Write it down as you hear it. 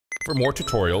For more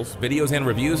tutorials, videos, and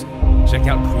reviews, check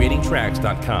out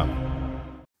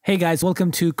creatingtracks.com. Hey guys,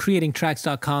 welcome to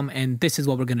creatingtracks.com, and this is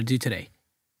what we're going to do today.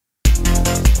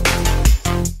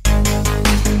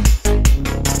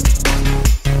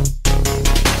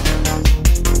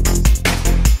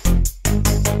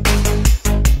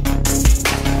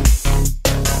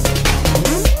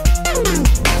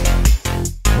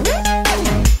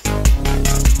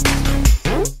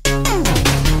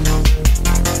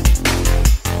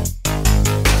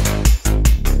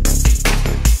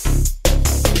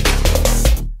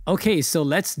 Okay, so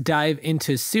let's dive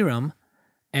into Serum,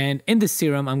 and in the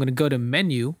Serum, I'm going to go to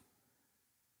Menu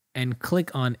and click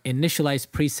on Initialize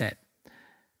Preset.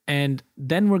 And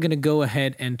then we're going to go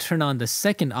ahead and turn on the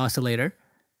second oscillator,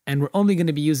 and we're only going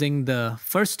to be using the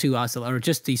first two oscillators, or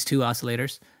just these two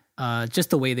oscillators,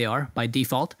 just the way they are by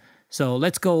default. So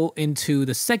let's go into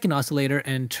the second oscillator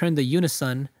and turn the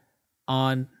unison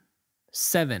on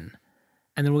 7.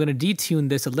 And then we're going to detune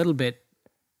this a little bit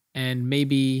and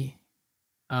maybe...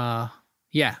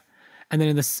 yeah. And then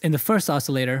in the first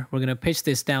oscillator, we're going to pitch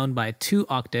this down by 2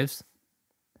 octaves.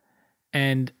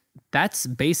 And that's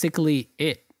basically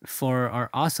it for our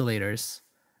oscillators.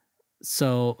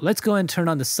 So let's go and turn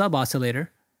on the sub oscillator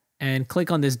and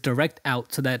click on this direct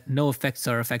out so that no effects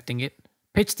are affecting it.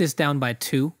 Pitch this down by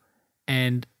 2,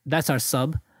 and that's our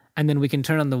sub. And then we can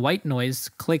turn on the white noise,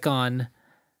 click on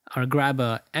or grab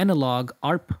a analog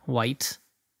ARP white,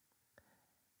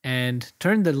 and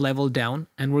turn the level down,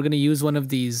 and we're going to use one of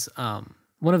these,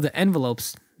 one of the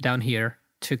envelopes down here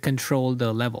to control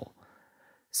the level.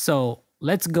 So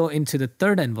let's go into the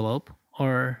third envelope,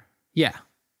 or yeah,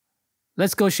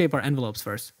 let's go shape our envelopes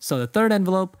first. So the third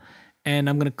envelope, and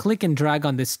I'm going to click and drag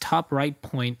on this top right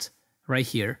point right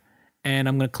here, and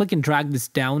I'm going to click and drag this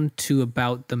down to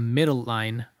about the middle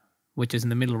line, which is in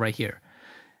the middle right here.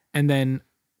 And then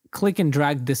click and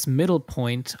drag this middle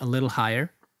point a little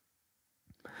higher,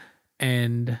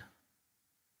 and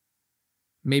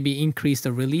maybe increase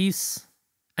the release.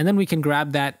 And then we can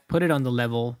grab that, put it on the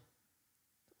level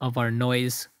of our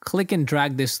noise, click and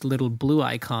drag this little blue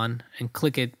icon and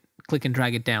click and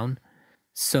drag it down.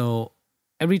 So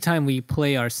every time we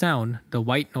play our sound, the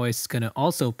white noise is going to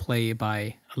also play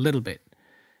by a little bit.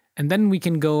 And then we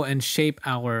can go and shape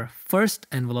our first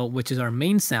envelope, which is our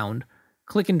main sound,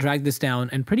 click and drag this down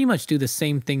and pretty much do the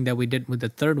same thing that we did with the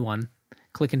third one.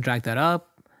 Click and drag that up,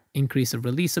 increase the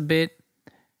release a bit,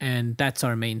 and that's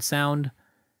our main sound.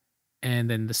 And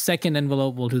then the second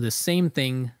envelope will do the same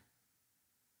thing,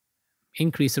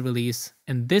 increase the release.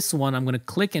 And this one, I'm going to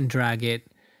click and drag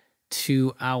it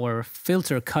to our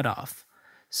filter cutoff.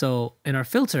 So in our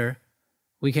filter,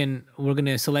 we're going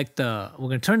to select we're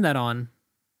going to turn that on,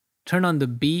 turn on the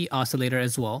B oscillator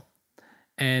as well.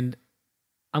 And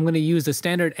I'm going to use the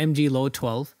standard MG low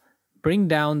 12, bring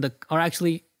down or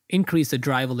actually increase the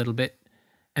drive a little bit.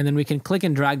 And then we can click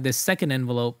and drag this second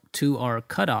envelope to our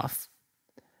cutoff,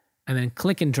 and then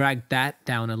click and drag that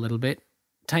down a little bit,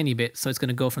 tiny bit. So it's going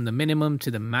to go from the minimum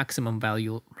to the maximum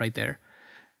value right there.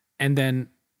 And then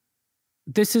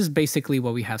this is basically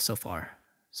what we have so far.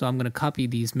 So I'm going to copy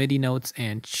these MIDI notes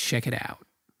and check it out.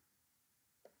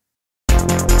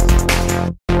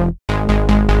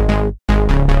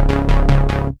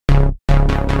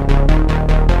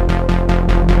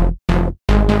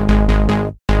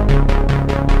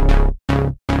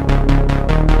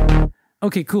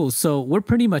 Okay, cool. So we're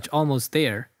pretty much almost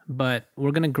there, but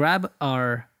we're going to grab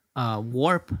our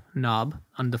warp knob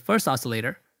on the first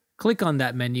oscillator, click on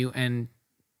that menu and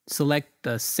select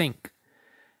the sync.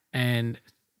 And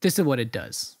this is what it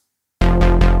does.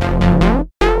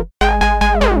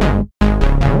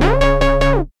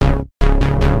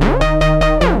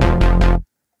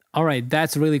 All right,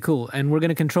 that's really cool. And we're going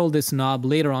to control this knob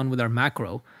later on with our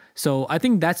macro. So I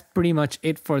think that's pretty much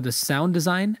it for the sound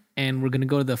design. And we're going to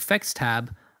go to the effects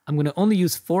tab. I'm going to only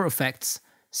use 4 effects.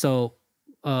 So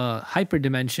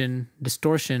hyperdimension,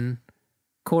 distortion,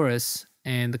 chorus,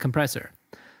 and the compressor.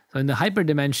 So in the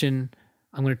hyperdimension,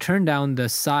 I'm going to turn down the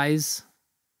size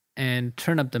and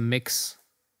turn up the mix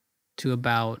to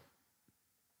about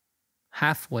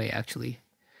halfway, actually,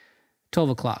 12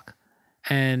 o'clock.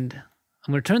 And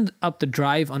I'm going to turn up the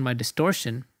drive on my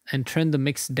distortion and turn the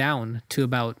mix down to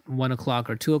about 1 o'clock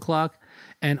or 2 o'clock.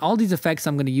 And all these effects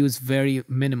I'm going to use very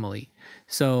minimally.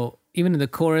 So even in the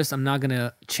chorus, I'm not going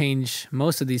to change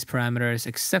most of these parameters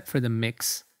except for the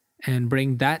mix and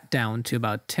bring that down to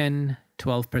about 10,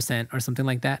 12% or something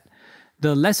like that.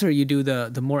 The lesser you do,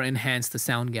 the more enhanced the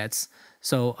sound gets.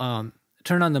 So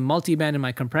turn on the multiband in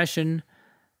my compression,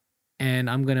 and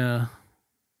I'm going to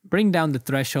bring down the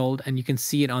threshold, and you can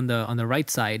see it on the right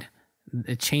side.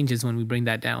 it changes when we bring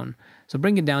that down. So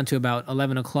bring it down to about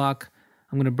 11 o'clock.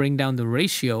 I'm going to bring down the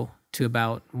ratio to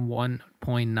about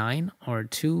 1.9 or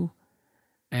 2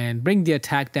 and bring the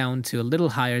attack down to a little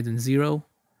higher than 0.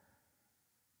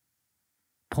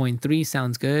 0.3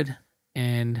 sounds good.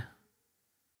 And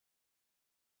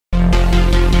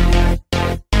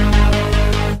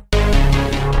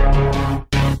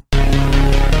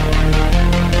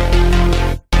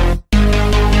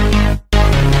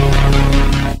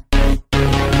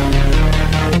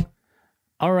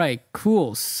all right,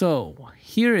 cool. So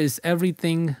here is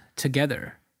everything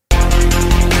together.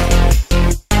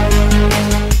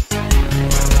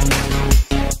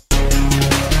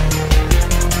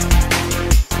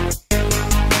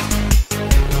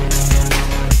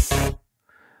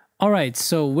 All right,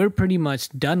 so we're pretty much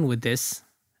done with this,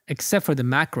 except for the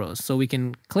macros. So we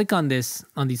can click on this,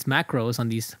 on these macros, on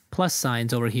these plus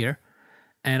signs over here.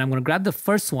 And I'm gonna grab the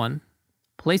first one,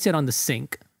 place it on the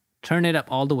sync, turn it up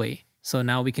all the way. So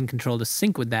now we can control the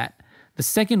sync with that. The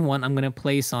second one I'm gonna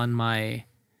place on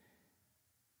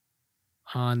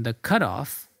the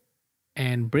cutoff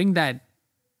and bring that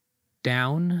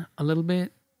down a little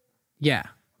bit. Yeah,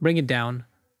 bring it down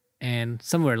and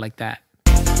somewhere like that.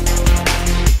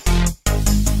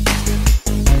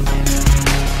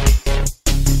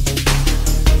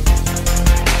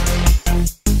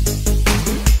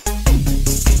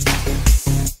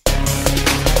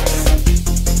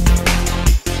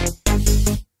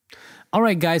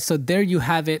 Alright guys, so there you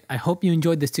have it. I hope you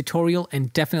enjoyed this tutorial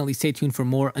and definitely stay tuned for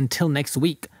more. Until next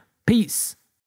week, peace!